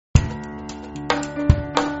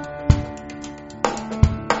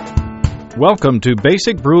Welcome to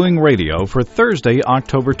Basic Brewing Radio for Thursday,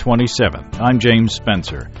 October 27th. I'm James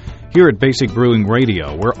Spencer. Here at Basic Brewing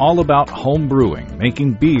Radio, we're all about home brewing,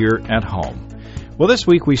 making beer at home. Well, this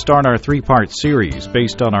week we start our three-part series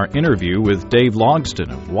based on our interview with Dave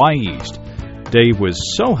Logsdon of Wyeast. Dave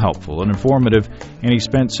was so helpful and informative, and he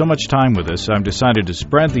spent so much time with us, I've decided to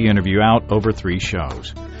spread the interview out over 3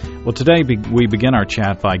 shows. Well, today we begin our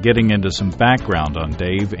chat by getting into some background on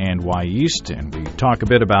Dave and Wyeast, and we talk a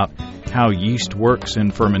bit about how yeast works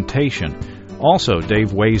in fermentation. Also,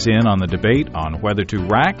 Dave weighs in on the debate on whether to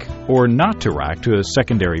rack or not to rack to a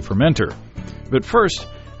secondary fermenter. But first,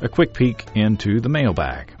 a quick peek into the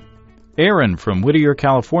mailbag. Aaron from Whittier,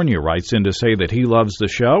 California writes in to say that he loves the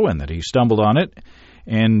show and that he stumbled on it,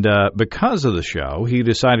 and because of the show, he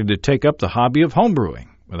decided to take up the hobby of homebrewing.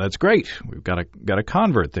 Well, that's great. We've got a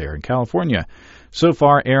convert there in California. So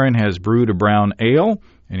far, Aaron has brewed a brown ale,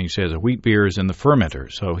 and he says a wheat beer is in the fermenter,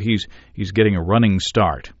 so he's getting a running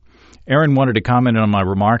start. Aaron wanted to comment on my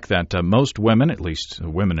remark that most women, at least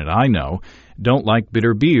women that I know, don't like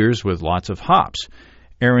bitter beers with lots of hops.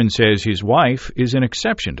 Aaron says his wife is an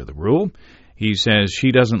exception to the rule. He says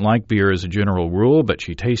she doesn't like beer as a general rule, but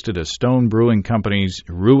she tasted a Stone Brewing Company's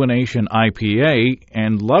Ruination IPA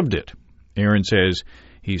and loved it. Aaron says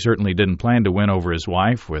he certainly didn't plan to win over his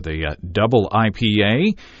wife with a double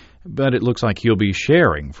IPA, but it looks like he'll be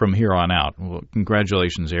sharing from here on out. Well,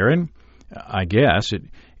 congratulations, Aaron. I guess.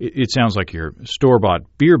 It sounds like your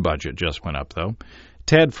store-bought beer budget just went up, though.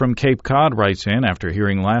 Ted from Cape Cod writes in after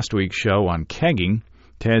hearing last week's show on kegging.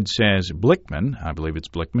 Ted says Blichmann, I believe it's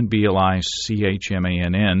Blichmann,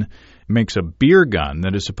 B-L-I-C-H-M-A-N-N, makes a beer gun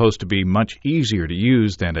that is supposed to be much easier to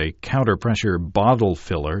use than a counter-pressure bottle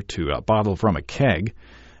filler to bottle from a keg.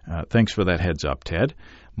 Thanks for that heads up, Ted.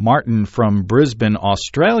 Martin from Brisbane,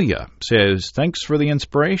 Australia says, thanks for the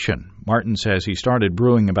inspiration. Martin says he started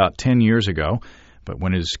brewing about 10 years ago, but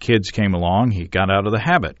when his kids came along, he got out of the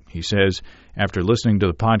habit. He says, after listening to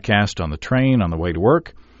the podcast on the train on the way to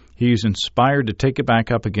work, he's inspired to take it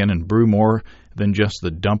back up again and brew more than just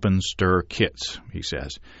the dump and stir kits, he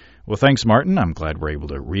says. Well, thanks, Martin. I'm glad we're able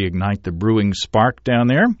to reignite the brewing spark down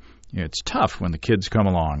there. It's tough when the kids come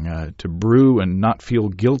along to brew and not feel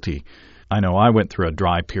guilty. I know I went through a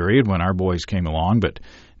dry period when our boys came along, but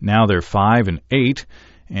now they're 5 and 8,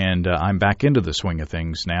 and I'm back into the swing of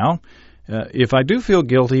things now. If I do feel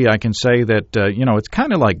guilty, I can say that, it's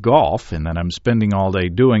kind of like golf, and that I'm spending all day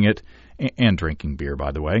doing it, and drinking beer,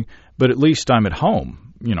 by the way, but at least I'm at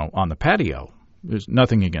home, on the patio. There's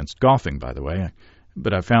nothing against golfing, by the way,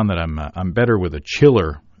 but I found that I'm better with a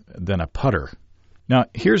chiller than a putter. Now,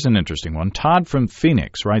 here's an interesting one. Todd from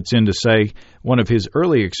Phoenix writes in to say one of his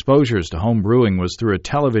early exposures to home brewing was through a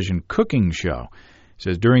television cooking show. He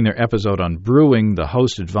says during their episode on brewing, the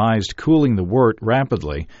host advised cooling the wort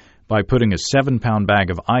rapidly by putting a 7-pound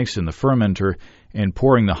bag of ice in the fermenter and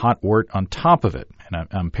pouring the hot wort on top of it. And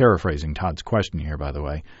I'm paraphrasing Todd's question here, by the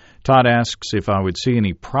way. Todd asks if I would see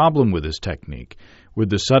any problem with this technique. Would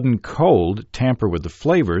the sudden cold tamper with the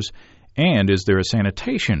flavors, and is there a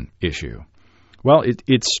sanitation issue? Well,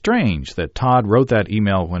 it's strange that Todd wrote that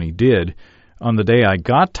email when he did. On the day I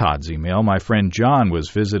got Todd's email, my friend John was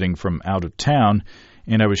visiting from out of town,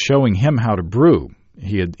 and I was showing him how to brew.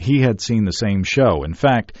 He had seen the same show. In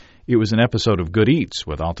fact, it was an episode of Good Eats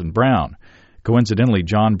with Alton Brown. Coincidentally,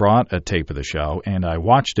 John brought a tape of the show, and I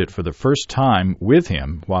watched it for the first time with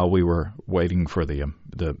him while we were waiting for the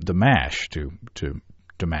mash to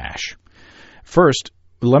mash. First,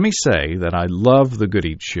 let me say that I love the Good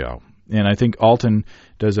Eats show, and I think Alton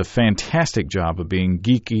does a fantastic job of being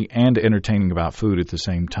geeky and entertaining about food at the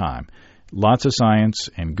same time. Lots of science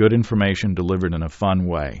and good information delivered in a fun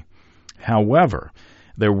way. However,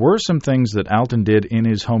 there were some things that Alton did in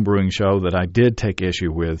his homebrewing show that I did take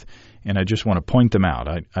issue with, and I just want to point them out.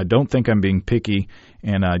 I don't think I'm being picky,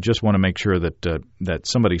 and I just want to make sure that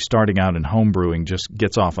somebody starting out in homebrewing just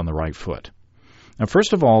gets off on the right foot. Now,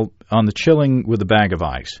 first of all, on the chilling with a bag of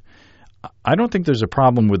ice, I don't think there's a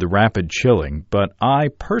problem with the rapid chilling, but I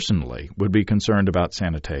personally would be concerned about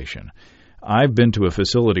sanitation. I've been to a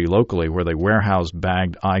facility locally where they warehouse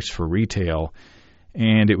bagged ice for retail,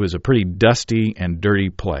 and it was a pretty dusty and dirty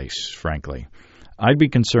place, frankly. I'd be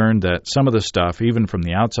concerned that some of the stuff, even from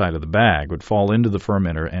the outside of the bag, would fall into the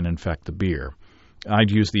fermenter and infect the beer.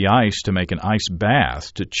 I'd use the ice to make an ice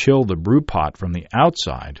bath to chill the brew pot from the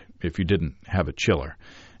outside if you didn't have a chiller.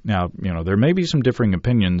 Now, there may be some differing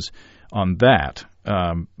opinions on that,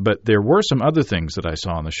 but there were some other things that I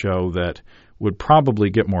saw on the show that would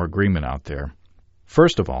probably get more agreement out there.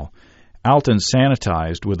 First of all, Alton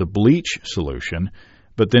sanitized with a bleach solution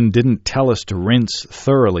but then didn't tell us to rinse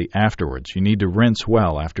thoroughly afterwards. You need to rinse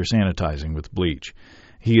well after sanitizing with bleach.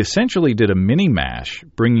 He essentially did a mini mash,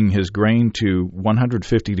 bringing his grain to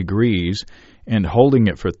 150 degrees and holding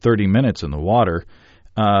it for 30 minutes in the water,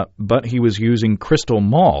 but he was using crystal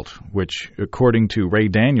malt, which, according to Ray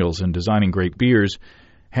Daniels in Designing Great Beers,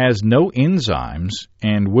 has no enzymes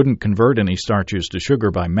and wouldn't convert any starches to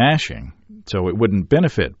sugar by mashing, so it wouldn't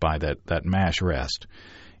benefit by that mash rest.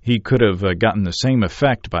 He could have gotten the same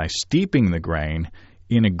effect by steeping the grain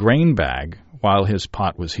in a grain bag while his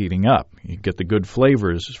pot was heating up. You'd get the good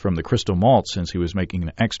flavors from the crystal malt. Since he was making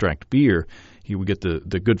an extract beer, he would get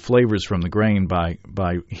the good flavors from the grain by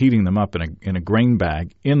heating them up in a grain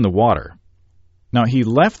bag in the water. Now, he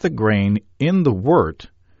left the grain in the wort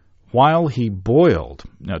while he boiled.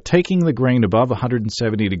 Now, taking the grain above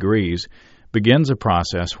 170 degrees begins a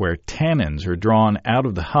process where tannins are drawn out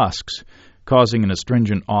of the husks, causing an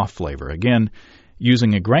astringent off flavor. Again,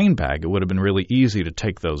 using a grain bag, it would have been really easy to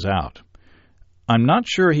take those out. I'm not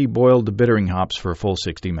sure he boiled the bittering hops for a full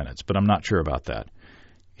 60 minutes, but I'm not sure about that.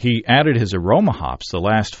 He added his aroma hops the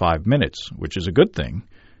last 5 minutes, which is a good thing,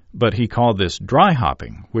 but he called this dry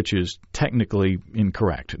hopping, which is technically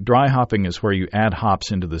incorrect. Dry hopping is where you add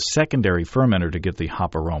hops into the secondary fermenter to get the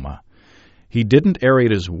hop aroma. He didn't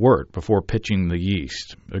aerate his wort before pitching the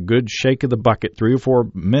yeast. A good shake of the bucket, 3 or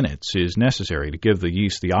 4 minutes, is necessary to give the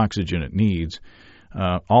yeast the oxygen it needs.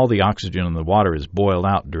 All the oxygen in the water is boiled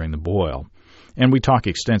out during the boil. And we talk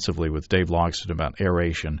extensively with Dave Logston about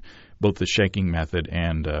aeration, both the shaking method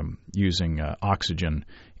and using oxygen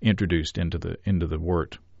introduced into the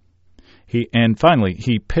wort. And finally,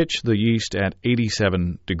 he pitched the yeast at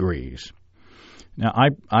 87 degrees. Now,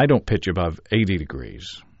 I don't pitch above 80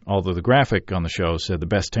 degrees, although the graphic on the show said the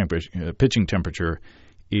best pitching temperature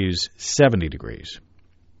is 70 degrees.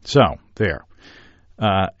 So, there.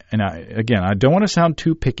 And I don't want to sound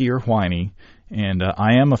too picky or whiny, and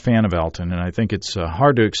I am a fan of Elton, and I think it's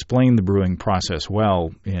hard to explain the brewing process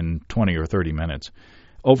well in 20 or 30 minutes.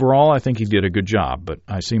 Overall, I think he did a good job, but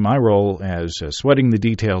I see my role as sweating the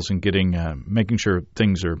details and making sure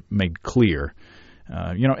things are made clear.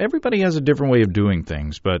 Everybody has a different way of doing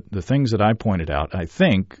things, but the things that I pointed out, I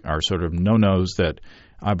think, are sort of no-nos that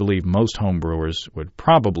I believe most home brewers would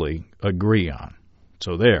probably agree on.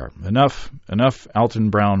 So there, enough Alton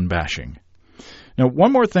Brown bashing. Now,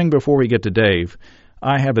 one more thing before we get to Dave.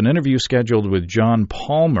 I have an interview scheduled with John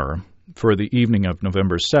Palmer for the evening of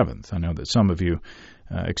November 7th. I know that some of you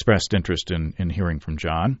expressed interest in hearing from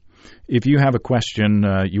John. If you have a question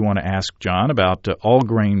you want to ask John about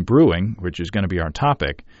all-grain brewing, which is going to be our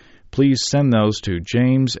topic, please send those to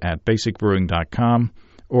james@basicbrewing.com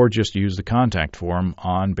or just use the contact form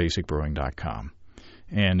on basicbrewing.com.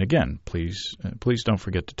 And again, please don't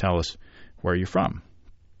forget to tell us where you're from.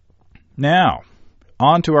 Now,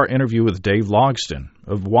 on to our interview with Dave Logston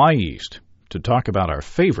of Wyeast to talk about our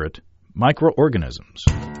favorite microorganisms.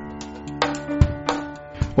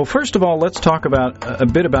 Well, first of all, let's talk about a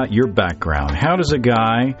bit about your background. How does a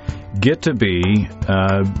guy get to be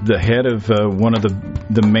the head of one of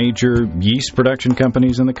the major yeast production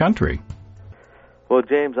companies in the country? Well,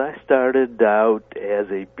 James, I started out as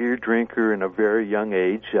a beer drinker in a very young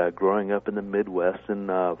age, growing up in the Midwest in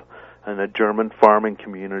a German farming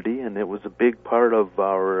community, and it was a big part of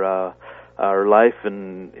our life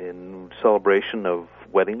in celebration of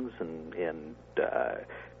weddings and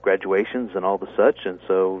graduations and all the such. And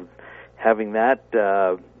so having that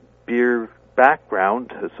beer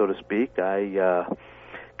background, so to speak, I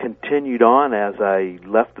continued on as I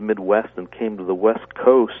left the Midwest and came to the West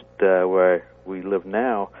Coast where we live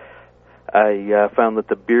now. I found that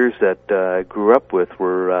the beers that I grew up with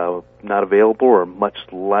were not available or much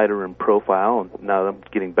lighter in profile. And now I'm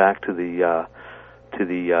getting back to the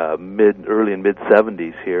early and mid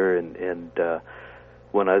 70s here, and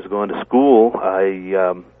when I was going to school,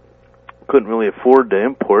 I couldn't really afford the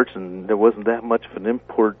imports, and there wasn't that much of an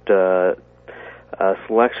import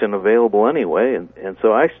selection available anyway, and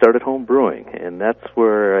so I started home brewing, and that's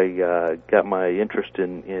where I got my interest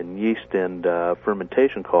in yeast and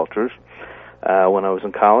fermentation cultures. When I was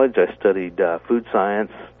in college, I studied food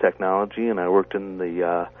science technology, and I worked in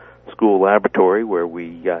the school laboratory where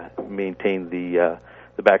we maintained the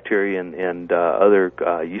bacteria and other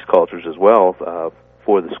yeast cultures as well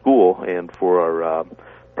for the school and for our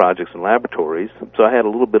projects and laboratories. So I had a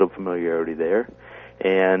little bit of familiarity there,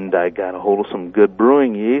 and I got a hold of some good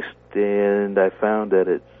brewing yeast, and I found that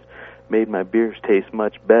it's made my beers taste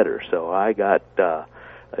much better. So I got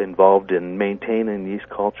involved in maintaining yeast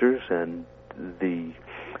cultures, and the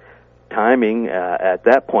timing at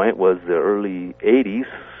that point was the early 80s,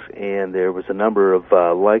 and there was a number of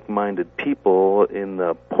like-minded people in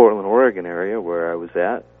the Portland, Oregon area where I was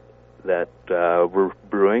at that were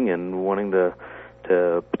brewing and wanting to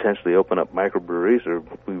potentially open up microbreweries, or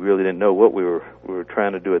we really didn't know what we were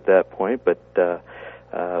trying to do at that point, but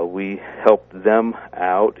we helped them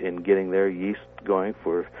out in getting their yeast going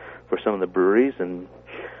for some of the breweries. And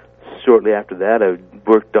shortly after that, I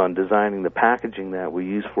worked on designing the packaging that we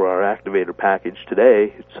use for our activator package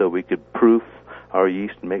today, so we could proof our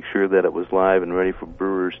yeast and make sure that it was live and ready for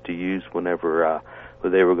brewers to use whenever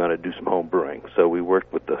they were going to do some home brewing. So we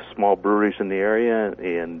worked with the small breweries in the area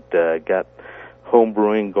and got home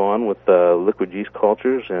brewing going with liquid yeast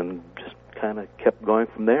cultures, and just kind of kept going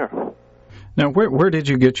from there. Now, where did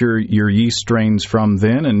you get your yeast strains from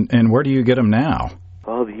then, and where do you get them now?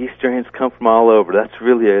 Oh, the yeast strains come from all over. That's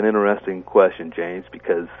really an interesting question, James,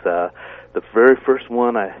 because the very first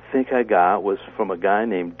one I think I got was from a guy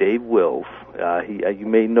named Dave Wills. You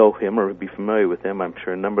may know him or be familiar with him. I'm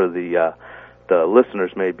sure a number of the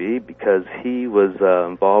listeners may be, because he was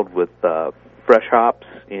involved with Fresh Hops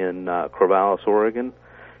in Corvallis, Oregon,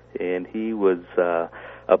 and he was a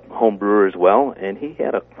home brewer as well, and he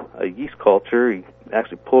had a yeast culture. He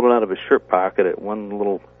actually pulled it out of his shirt pocket at one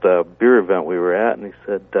little beer event we were at, and he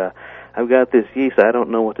said, I've got this yeast, I don't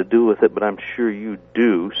know what to do with it, but I'm sure you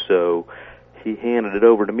do. So he handed it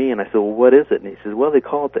over to me, and I said, well, what is it? And he said, well, they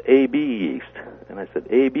call it the AB yeast. And I said,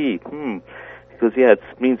 AB, He goes, yeah, it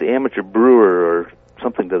means amateur brewer or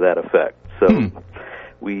something to that effect. So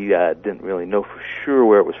we didn't really know for sure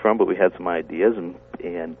where it was from, but we had some ideas,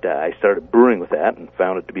 and I started brewing with that and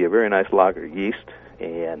found it to be a very nice lager yeast.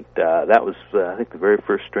 And that was, I think, the very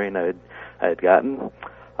first strain I had gotten.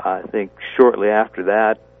 I think shortly after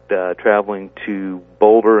that, traveling to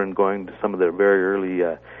Boulder and going to some of their very early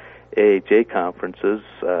AHA conferences,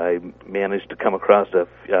 I managed to come across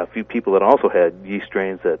a few people that also had yeast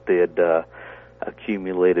strains that they had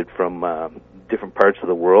accumulated from different parts of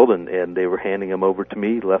the world, and they were handing them over to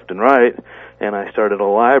me left and right, and I started a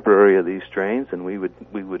library of these strains, and we would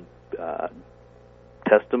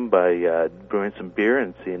test them by brewing some beer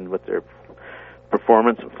and seeing what their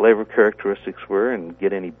performance and flavor characteristics were, and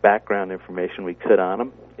get any background information we could on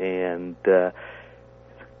them, and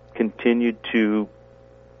continued to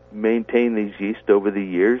maintain these yeast over the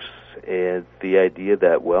years, and the idea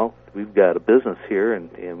that, well, we've got a business here,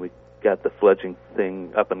 and we got the fledgling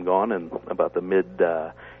thing up and going in about the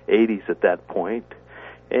mid-'80s at that point.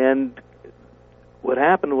 And what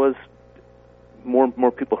happened was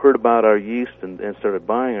more people heard about our yeast and started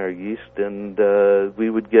buying our yeast, and we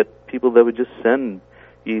would get people that would just send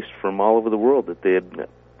yeast from all over the world that they had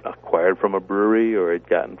acquired from a brewery or had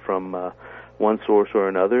gotten from one source or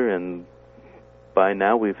another. And by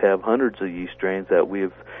now we have hundreds of yeast strains that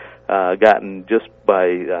we've gotten just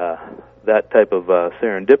by that type of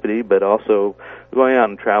serendipity, but also going out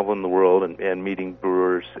and traveling the world and meeting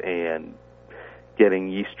brewers and getting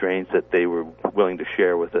yeast strains that they were willing to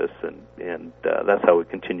share with us, and that's how we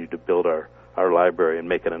continued to build our library and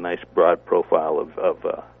make it a nice broad profile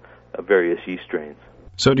of various yeast strains.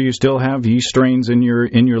 So do you still have yeast strains in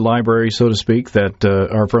your library, so to speak, that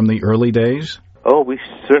are from the early days? Oh, we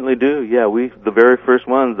certainly do. Yeah, the very first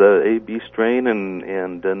ones, the AB strain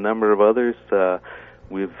and a number of others,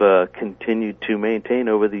 we've continued to maintain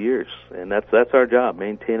over the years, and that's our job,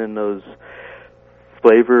 maintaining those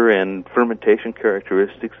flavor and fermentation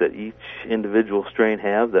characteristics that each individual strain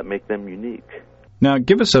has that make them unique. Now,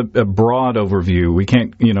 give us a broad overview. We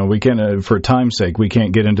can't, for time's sake, we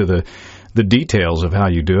can't get into the details of how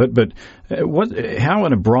you do it, but how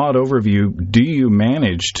in a broad overview do you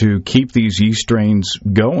manage to keep these yeast strains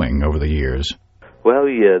going over the years? Well,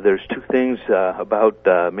 yeah, there's two things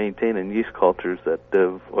about maintaining yeast cultures that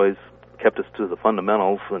have always kept us to the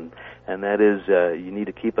fundamentals, and that is you need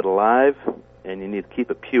to keep it alive and you need to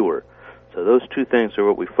keep it pure. So those two things are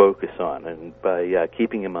what we focus on, and by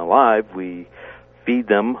keeping them alive, we feed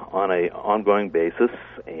them on an ongoing basis,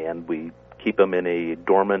 and we keep them in a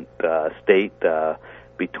dormant state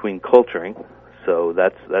between culturing. So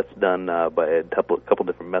that's done by a couple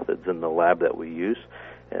different methods in the lab that we use.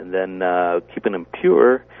 And then keeping them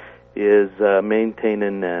pure is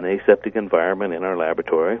maintaining an aseptic environment in our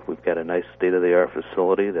laboratory. We've got a nice state-of-the-art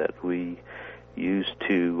facility that we use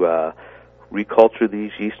to reculture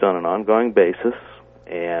these yeast on an ongoing basis.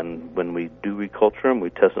 And when we do reculture them, we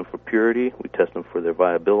test them for purity, we test them for their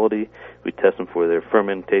viability, we test them for their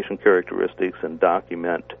fermentation characteristics, and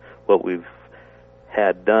document what we've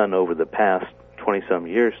had done over the past 20-some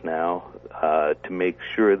years now to make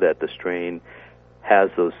sure that the strain has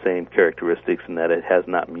those same characteristics and that it has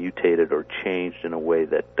not mutated or changed in a way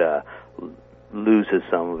that loses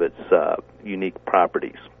some of its unique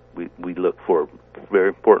properties. we look for, very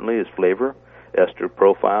importantly, is flavor, ester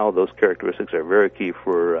profile. Those characteristics are very key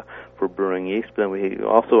for brewing yeast. Then we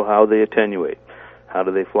also how they attenuate, how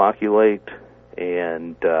do they flocculate,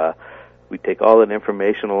 and we take all that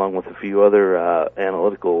information along with a few other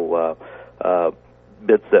analytical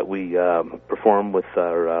bits that we perform with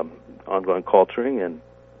our ongoing culturing, and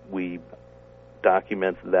we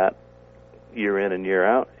document that year in and year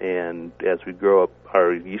out. And as we grow up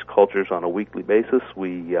our yeast cultures on a weekly basis,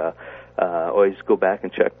 we always go back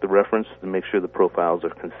and check the reference to make sure the profiles are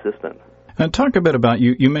consistent. Talk a bit about,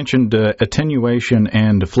 you mentioned attenuation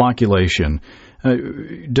and flocculation.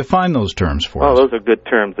 Define those terms for us. Oh, those are good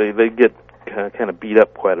terms. They get kind of beat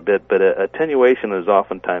up quite a bit, but attenuation is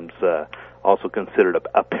oftentimes also considered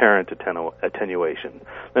apparent attenuation.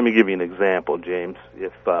 Let me give you an example, James.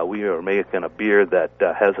 If we are making a beer that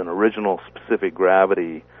has an original specific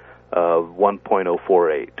gravity of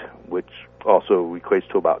 1.048, which also equates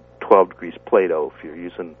to about 12 degrees Plato if you're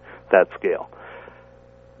using that scale.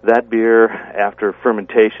 That beer, after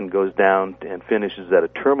fermentation, goes down and finishes at a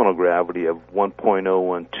terminal gravity of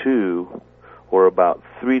 1.012, or about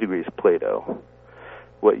 3 degrees Plato.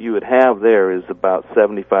 What you would have there is about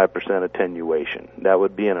 75% attenuation. That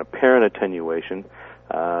would be an apparent attenuation.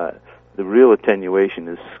 The real attenuation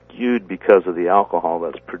is skewed because of the alcohol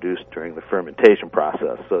that's produced during the fermentation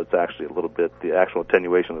process. So it's actually a little bit, the actual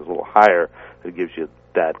attenuation is a little higher. It gives you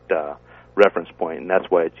that reference point, and that's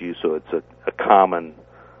why it's used. So it's a common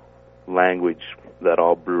language that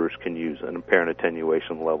all brewers can use, an apparent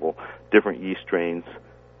attenuation level. Different yeast strains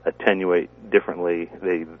attenuate differently.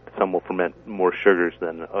 Some will ferment more sugars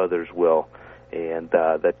than others will, and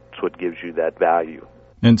that's what gives you that value.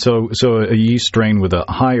 And so a yeast strain with a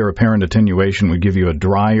higher apparent attenuation would give you a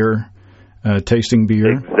drier tasting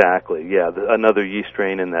beer? Exactly, yeah. Another yeast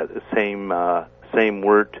strain in that same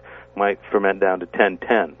wort might ferment down to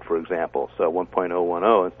 1010, for example. So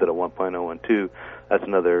 1.010 instead of 1.012. That's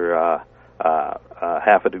another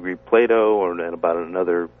half a degree Plato, and about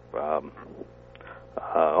another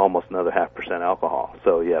almost another 0.5% alcohol.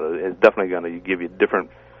 So yeah, it's definitely going to give you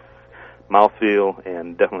different mouthfeel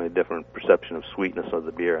and definitely a different perception of sweetness of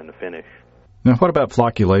the beer and the finish. Now, what about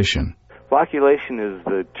flocculation? Flocculation is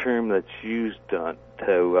the term that's used to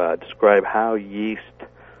describe how yeast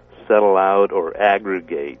settle out or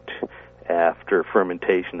aggregate after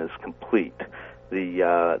fermentation is complete.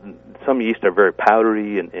 Some yeast are very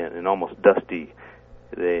powdery and almost dusty,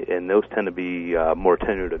 and those tend to be more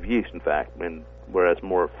attenuative yeast, in fact, whereas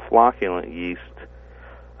more flocculent yeast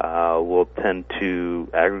will tend to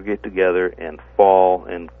aggregate together and fall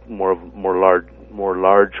in more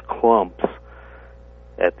large clumps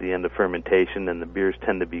at the end of fermentation, and the beers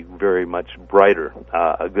tend to be very much brighter.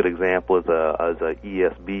 A good example is a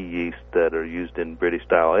ESB yeast that are used in British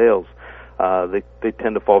style ales. They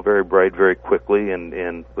tend to fall very bright very quickly,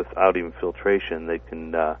 and without even filtration, they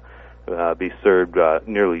can be served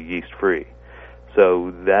nearly yeast free.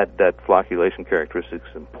 So that flocculation characteristic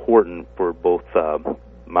is important for both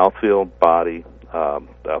mouthfeel, body,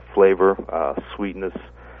 flavor, sweetness,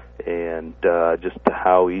 and just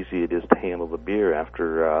how easy it is to handle the beer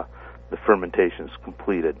after the fermentation is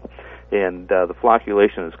completed. And the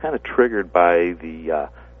flocculation is kind of triggered by the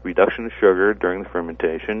reduction of sugar during the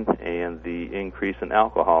fermentation and the increase in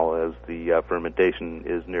alcohol as the fermentation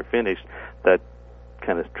is near finished. That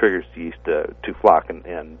kind of triggers the yeast to flock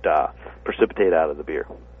and precipitate out of the beer.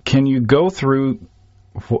 Can you go through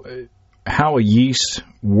how a yeast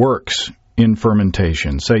works in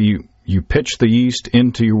fermentation? Say you pitch the yeast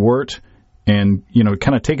into your wort, and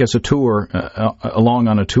kind of take us along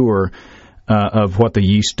on a tour of what the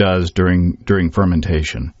yeast does during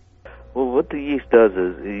fermentation. Well, what the yeast does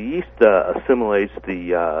is the yeast assimilates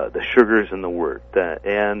the sugars in the wort,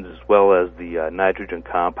 and as well as the nitrogen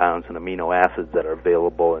compounds and amino acids that are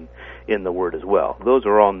available in the wort as well. Those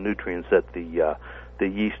are all nutrients that the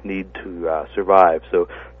yeast need to survive. So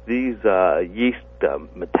these yeast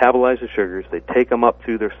metabolize the sugars. They take them up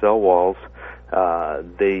through their cell walls.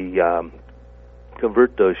 They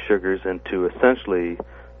convert those sugars into essentially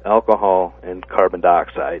alcohol and carbon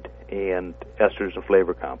dioxide and esters and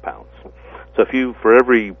flavor compounds. So for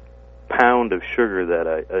every pound of sugar that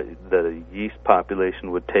a yeast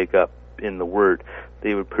population would take up in the wort,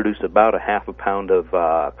 they would produce about a half a pound of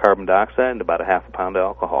carbon dioxide and about a half a pound of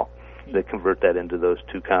alcohol. They convert that into those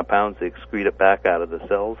two compounds. They excrete it back out of the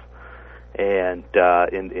cells and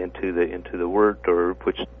into the wort,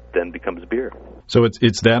 which then becomes beer. So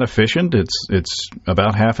it's that efficient? It's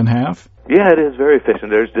about half and half? Yeah, it is very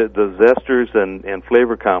efficient. There's the esters and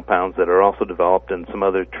flavor compounds that are also developed in some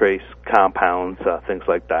other trace compounds, things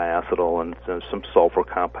like diacetyl and some sulfur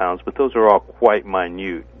compounds, but those are all quite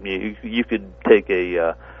minute. You could take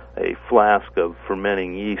a flask of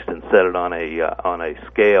fermenting yeast and set it on a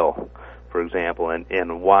scale, for example,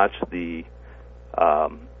 and watch the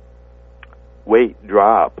weight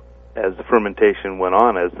drop as the fermentation went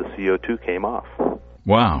on, as the CO2 came off.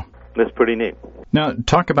 Wow. That's pretty neat. Now,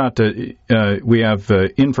 talk about we have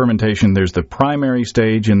in fermentation, there's the primary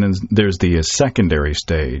stage and then there's the secondary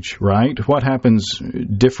stage, right? What happens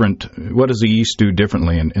different? What does the yeast do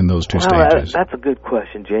differently in those two stages? That's a good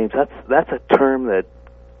question, James. That's a term that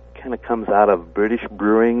kind of comes out of British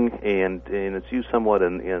brewing, and it's used somewhat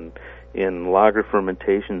in lager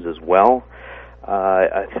fermentations as well.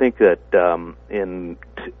 I think that in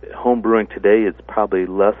home brewing today, it's probably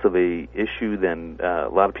less of a issue than a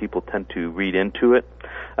lot of people tend to read into it.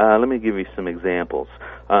 Let me give you some examples.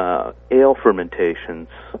 Ale fermentations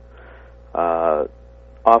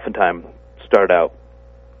oftentimes start out,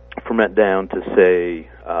 ferment down to say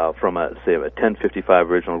from a 1055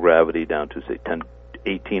 original gravity down to say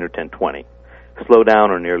 1018 or 1020. Slow down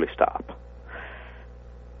or nearly stop.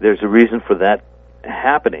 There's a reason for that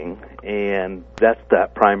happening, and that's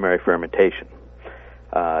that primary fermentation.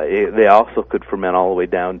 They also could ferment all the way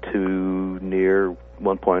down to near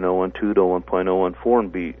 1.012 to 1.014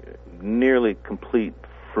 and be nearly completely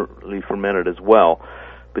fermented as well.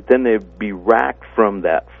 But then they'd be racked from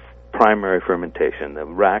that primary fermentation. The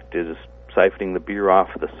racked is siphoning the beer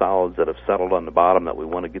off of the solids that have settled on the bottom that we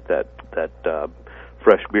want to get that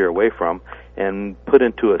fresh beer away from, and put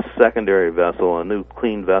into a secondary vessel, a new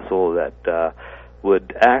clean vessel that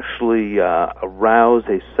would actually arouse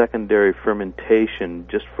a secondary fermentation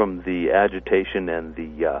just from the agitation and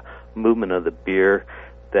the movement of the beer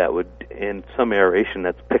that would, in some aeration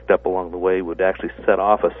that's picked up along the way, would actually set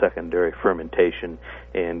off a secondary fermentation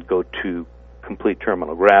and go to complete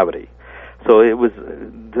terminal gravity. So it was,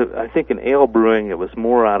 I think in ale brewing, it was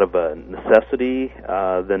more out of a necessity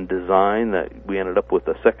than design that we ended up with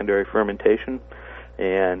a secondary fermentation.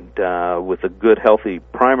 And with a good, healthy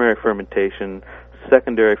primary fermentation,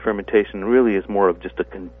 secondary fermentation really is more of just a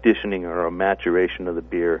conditioning or a maturation of the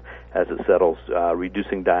beer as it settles,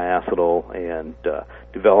 reducing diacetyl and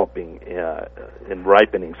developing and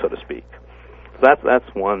ripening, so to speak. So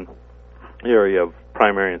that's one area of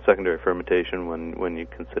primary and secondary fermentation when you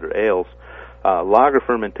consider ales. Lager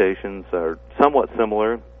fermentations are somewhat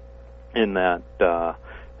similar in that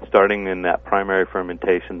starting in that primary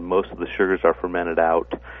fermentation, most of the sugars are fermented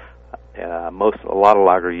out. A lot of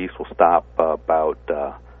lager yeast will stop about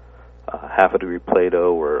half a degree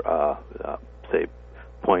Plato or say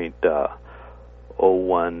 0.014 to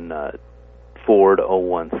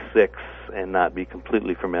 0.016 and not be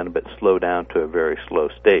completely fermented, but slow down to a very slow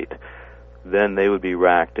state. Then they would be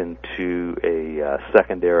racked into a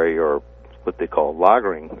secondary or what they call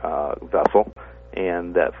lagering vessel,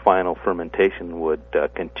 and that final fermentation would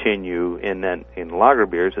continue. And then in lager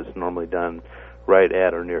beers, it's normally done right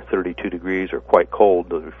at or near 32 degrees or quite cold,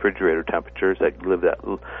 the refrigerator temperatures that live that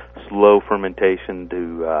slow fermentation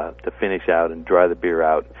to finish out and dry the beer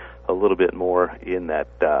out a little bit more in that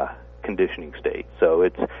conditioning state. So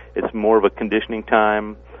it's more of a conditioning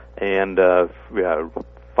time, and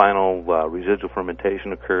final residual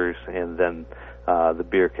fermentation occurs, and then the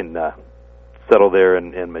beer can settle there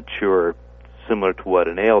and mature similar to what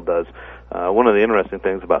an ale does. One of the interesting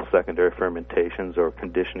things about secondary fermentations or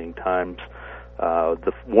conditioning times,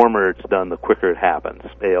 the warmer it's done, the quicker it happens.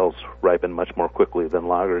 Ales ripen much more quickly than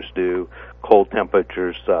lagers do. Cold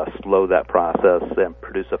temperatures slow that process and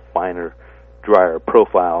produce a finer, drier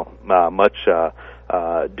profile, much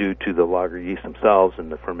due to the lager yeast themselves and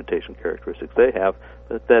the fermentation characteristics they have.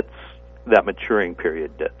 But that's that maturing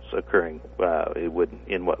period that's occurring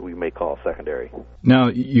in what we may call secondary. Now,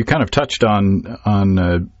 you kind of touched on one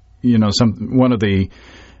of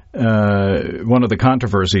the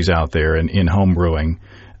controversies out there in home brewing,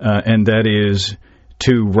 and that is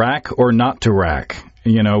to rack or not to rack.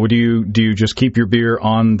 You know, do you just keep your beer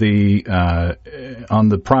on the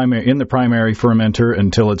primary fermenter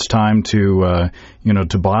until it's time to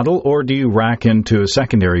bottle, or do you rack into a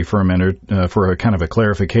secondary fermenter for a kind of a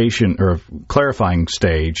clarification or a clarifying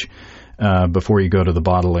stage before you go to the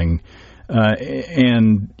bottling?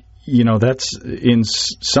 And that's in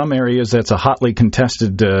some areas that's a hotly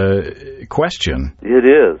contested question. It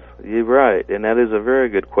is. You're right, and that is a very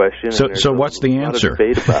good question. So what's the answer?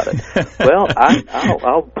 There's a lot of debate about it. Well,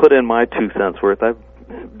 I'll put in my 2 cents worth. I've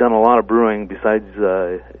done a lot of brewing besides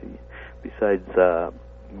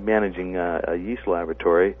managing a yeast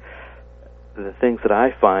laboratory. the things that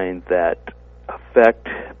I find that affect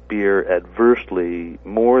beer adversely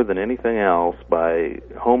more than anything else by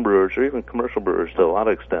home brewers or even commercial brewers to a lot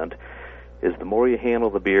of extent is the more you handle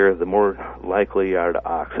the beer, the more likely you are to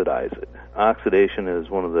oxidize it. Oxidation is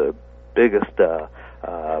one of the biggest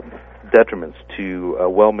detriments to a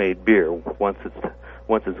well-made beer once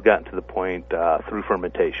it's gotten to the point through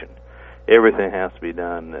fermentation. Everything has to be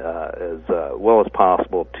done as well as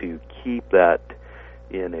possible to keep that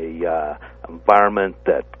in a environment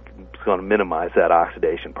that's going to minimize that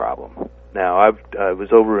oxidation problem. Now, I was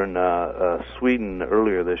over in Sweden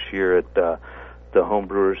earlier this year at the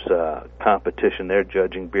homebrewers competition. They're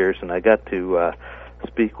judging beers, and I got to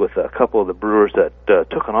speak with a couple of the brewers that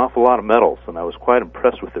took an awful lot of medals, and I was quite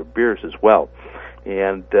impressed with their beers as well.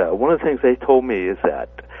 And one of the things they told me is that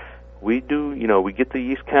we get the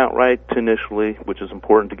yeast count right initially, which is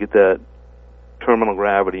important to get that terminal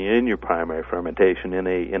gravity in your primary fermentation in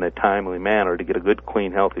a timely manner to get a good,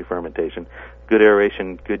 clean, healthy fermentation, good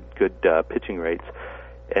aeration, good pitching rates,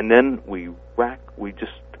 and then we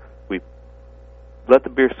let the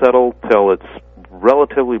beer settle till it's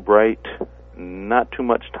relatively bright, not too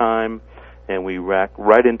much time, and we rack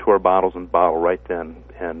right into our bottles and bottle right then,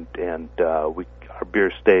 and our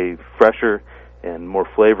beers stay fresher and more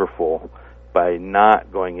flavorful by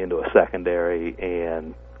not going into a secondary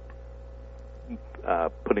and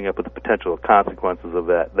putting up with the potential consequences of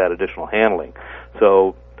that additional handling.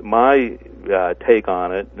 So my take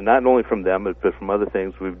on it, not only from them but from other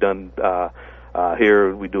things we've done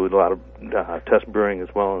here, we do a lot of test brewing as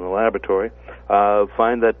well in the laboratory,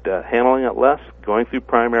 find that handling it less, going through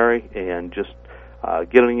primary, and just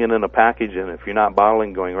getting it in a package, and if you're not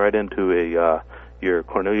bottling, going right into your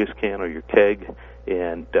Cornelius can or your keg,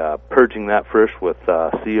 and purging that first with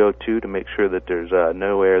CO2 to make sure that there's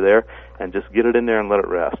no air there, and just get it in there and let it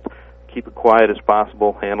rest. Keep it quiet as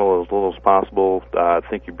possible, handle it as little as possible. I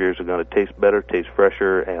think your beers are going to taste better, taste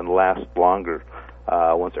fresher, and last longer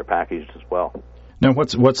once they're packaged as well. Now,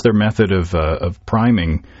 what's their method of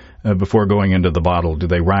priming before going into the bottle? Do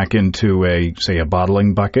they rack into a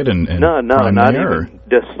bottling bucket and no, prime not there, even.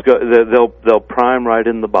 Just they'll prime right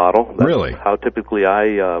in the bottle. That's really how typically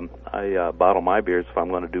I bottle my beers if I'm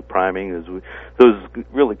going to do priming. Is those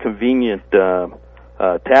really convenient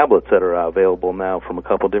tablets that are available now from a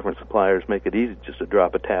couple different suppliers make it easy just to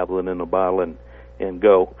drop a tablet in a bottle and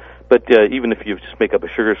go. But even if you just make up a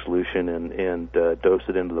sugar solution and dose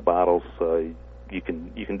it into the bottles, you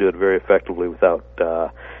can do it very effectively without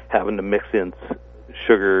having to mix in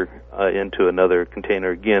sugar into another container.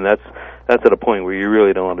 Again, that's at a point where you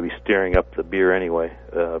really don't want to be stirring up the beer anyway,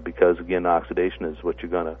 because again, oxidation is what you're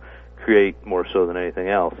going to create more so than anything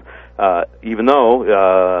else. Even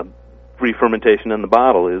though re-fermentation in the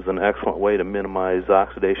bottle is an excellent way to minimize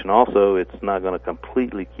oxidation, also it's not going to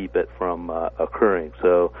completely keep it from occurring.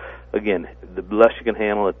 So again, the less you can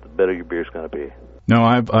handle it, the better your beer's going to be. No,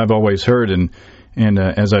 I've always heard, and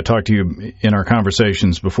as I talked to you in our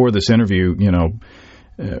conversations before this interview,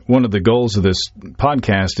 one of the goals of this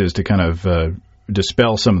podcast is to kind of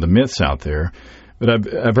dispel some of the myths out there. But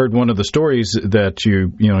I've heard one of the stories that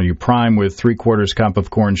you prime with 3/4 cup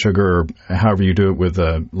of corn sugar, or however you do it with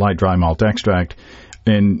light dry malt extract,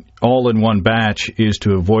 and all in one batch is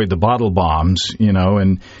to avoid the bottle bombs,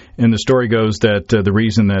 and the story goes that the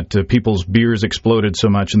reason that people's beers exploded so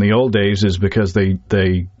much in the old days is because they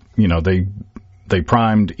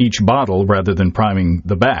primed each bottle rather than priming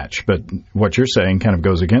the batch. But what you're saying kind of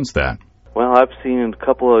goes against that. Well, I've seen a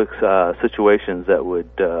couple of situations that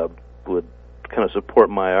would kind of support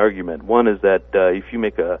my argument. One is that if you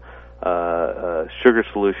make a sugar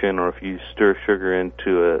solution, or if you stir sugar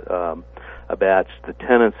into a batch, the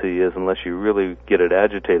tendency is, unless you really get it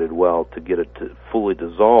agitated well to get it to fully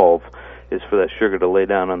dissolve, is for that sugar to lay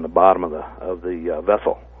down on the bottom of the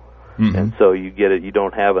vessel. Mm-hmm. And so you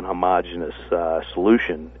don't have an homogeneous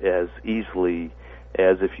solution as easily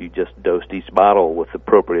as if you just dosed each bottle with the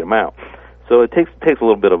appropriate amount. So it takes a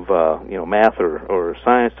little bit of math or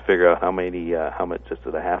science to figure out how much. Is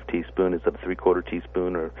it a half teaspoon? Is it a 3/4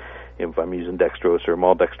 teaspoon? Or if I'm using dextrose or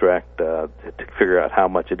malt extract to figure out how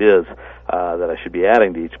much it is that I should be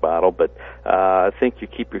adding to each bottle. But I think you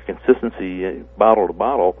keep your consistency bottle to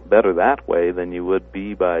bottle better that way than you would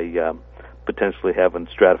be by potentially having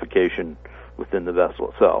stratification within the vessel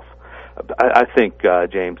itself. I think,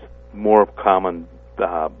 James, more common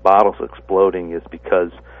bottles exploding is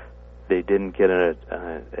because they didn't get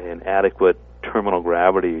an adequate terminal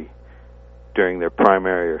gravity during their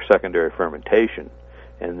primary or secondary fermentation,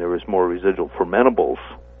 and there was more residual fermentables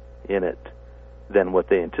in it than what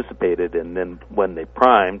they anticipated, and then when they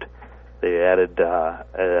primed, they added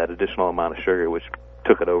an additional amount of sugar, which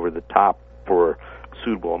took it over the top for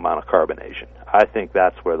suitable amount of carbonation. I think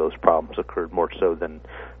that's where those problems occurred more so than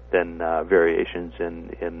variations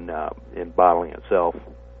in bottling itself.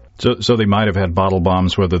 So they might have had bottle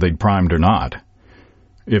bombs whether they'd primed or not,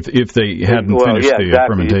 if they hadn't finished the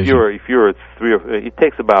fermentation. If you're it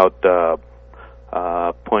takes about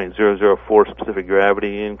 0.004 specific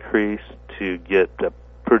gravity increase to get a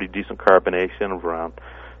pretty decent carbonation of around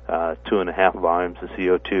 2.5 volumes of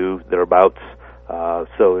CO2 thereabouts.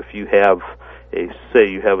 So if you have a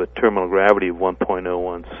terminal gravity of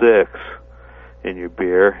 1.016 in your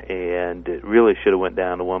beer, and it really should have went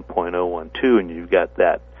down to 1.012, and you've got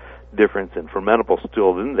that difference in fermentable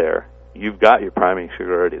still in there, you've got your priming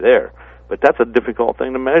sugar already there. But that's a difficult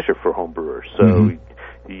thing to measure for home brewers. So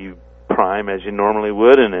you prime as you normally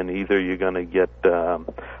would, and then either you're going to get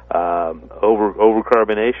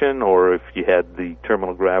overcarbonation, or if you had the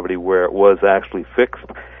terminal gravity where it was actually fixed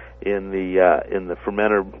in the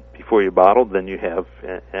fermenter before you bottled, then you have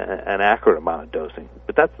an accurate amount of dosing.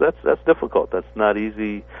 But that's difficult. That's not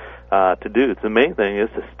easy to do. The main thing is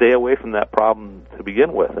to stay away from that problem to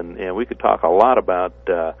begin with, and we could talk a lot about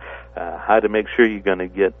how to make sure you're going to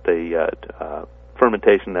get the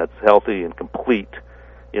fermentation that's healthy and complete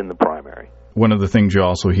in the primary. One of the things you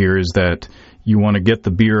also hear is that you want to get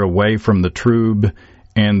the beer away from the trub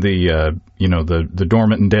and the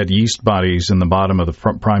dormant and dead yeast bodies in the bottom of the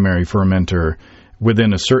primary fermenter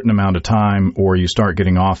within a certain amount of time, or you start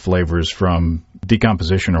getting off flavors from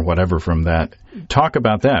decomposition or whatever from that. Talk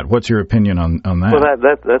about that. What's your opinion on that? Well,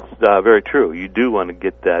 that's very true. You do want to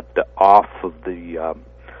get that off of the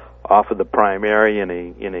primary in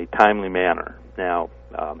a timely manner. Now,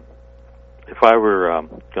 if I were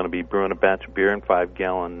going to be brewing a batch of beer in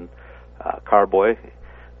 5-gallon carboy,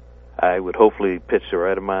 I would hopefully pitch the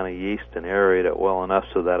right amount of yeast and aerate it well enough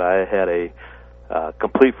so that I had a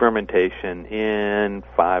complete fermentation in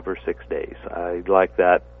 5 or 6 days. I like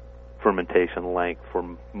that fermentation length for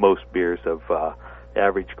most beers of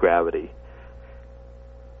average gravity.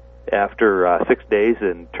 After 6 days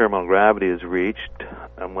and terminal gravity is reached,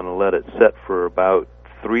 I'm going to let it set for about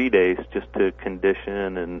 3 days just to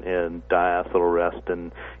condition and diacetyl rest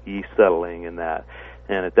and yeast settling and that.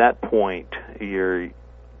 And at that point, you're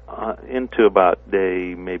into about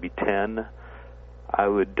day maybe 10. I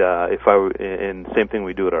would, if I were, and same thing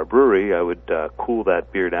we do at our brewery, I would cool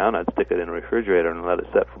that beer down. I'd stick it in a refrigerator and let it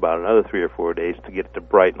set for about another 3 or 4 days to get it to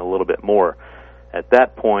brighten a little bit more. At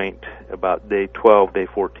that point, about day 12, day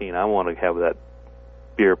 14, I want to have that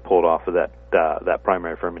beer pulled off of that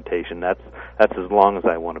primary fermentation. That's as long as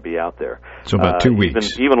I want to be out there. So about 2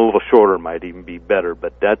 weeks. Even a little shorter might even be better,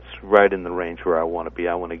 but that's right in the range where I want to be.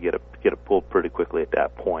 I want to get it pulled pretty quickly at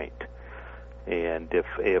that point. And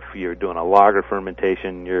if you're doing a lager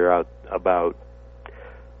fermentation, you're out about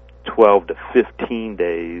 12 to 15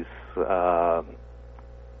 days.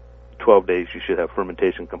 12 days you should have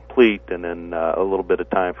fermentation complete, and then a little bit of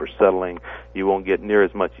time for settling. You won't get near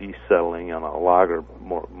as much yeast settling on a lager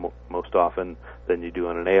most often than you do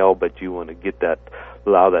on an ale, but you want to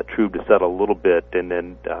allow that trub to settle a little bit, and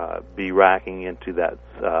then be racking into that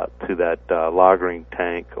lagering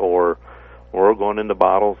tank or going into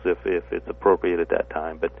bottles if it's appropriate at that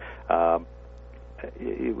time. But about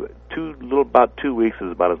 2 weeks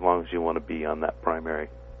is about as long as you want to be on that primary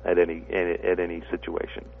at any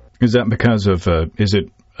situation. Is that because of is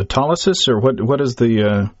it autolysis, or what is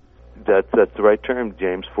the? That's the right term,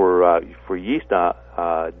 James. For yeast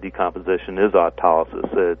decomposition is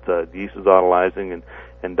autolysis. Yeast is autolyzing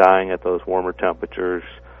and dying at those warmer temperatures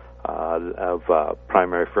of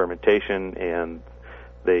primary fermentation, and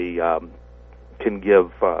they can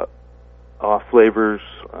give off flavors,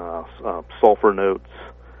 sulfur notes.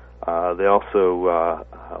 They also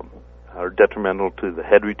are detrimental to the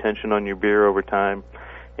head retention on your beer over time.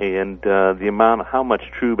 And the amount of how much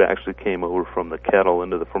trub actually came over from the kettle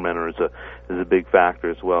into the fermenter is a big factor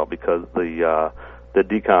as well, because the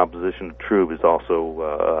decomposition of trub is also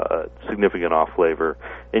a significant off flavor,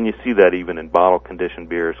 and you see that even in bottle conditioned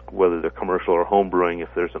beers, whether they're commercial or home brewing.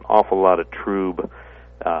 If there's an awful lot of trub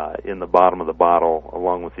in the bottom of the bottle,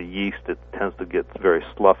 along with the yeast, it tends to get very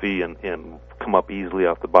sluffy and come up easily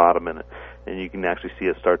off the bottom, and you can actually see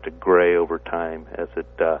it start to gray over time as it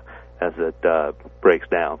breaks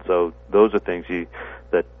down. So those are things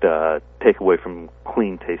that take away from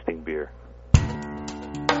clean tasting beer.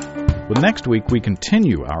 Well, next week we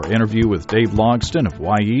continue our interview with Dave Logston of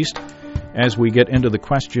Wyeast as we get into the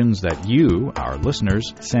questions that you, our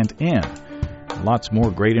listeners, sent in. Lots more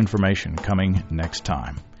great information coming next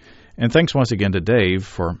time. And thanks once again to Dave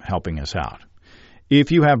for helping us out. If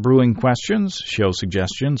you have brewing questions, show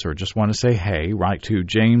suggestions, or just want to say hey, write to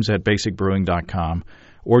james@basicbrewing.com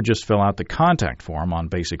or just fill out the contact form on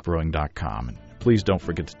basicbrewing.com. And please don't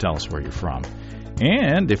forget to tell us where you're from.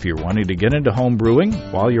 And if you're wanting to get into home brewing,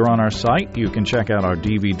 while you're on our site, you can check out our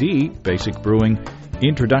DVD, Basic Brewing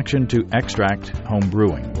Introduction to Extract Home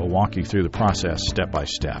Brewing. We'll walk you through the process step by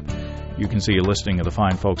step. You can see a listing of the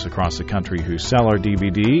fine folks across the country who sell our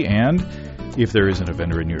DVD, and if there isn't a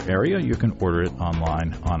vendor in your area, you can order it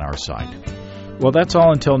online on our site. Well, that's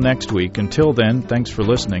all until next week. Until then, thanks for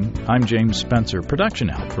listening. I'm James Spencer. Production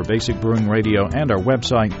help for Basic Brewing Radio and our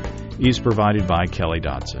website is provided by Kelly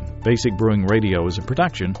Dodson. Basic Brewing Radio is a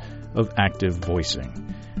production of Active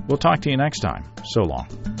Voicing. We'll talk to you next time. So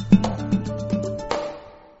long.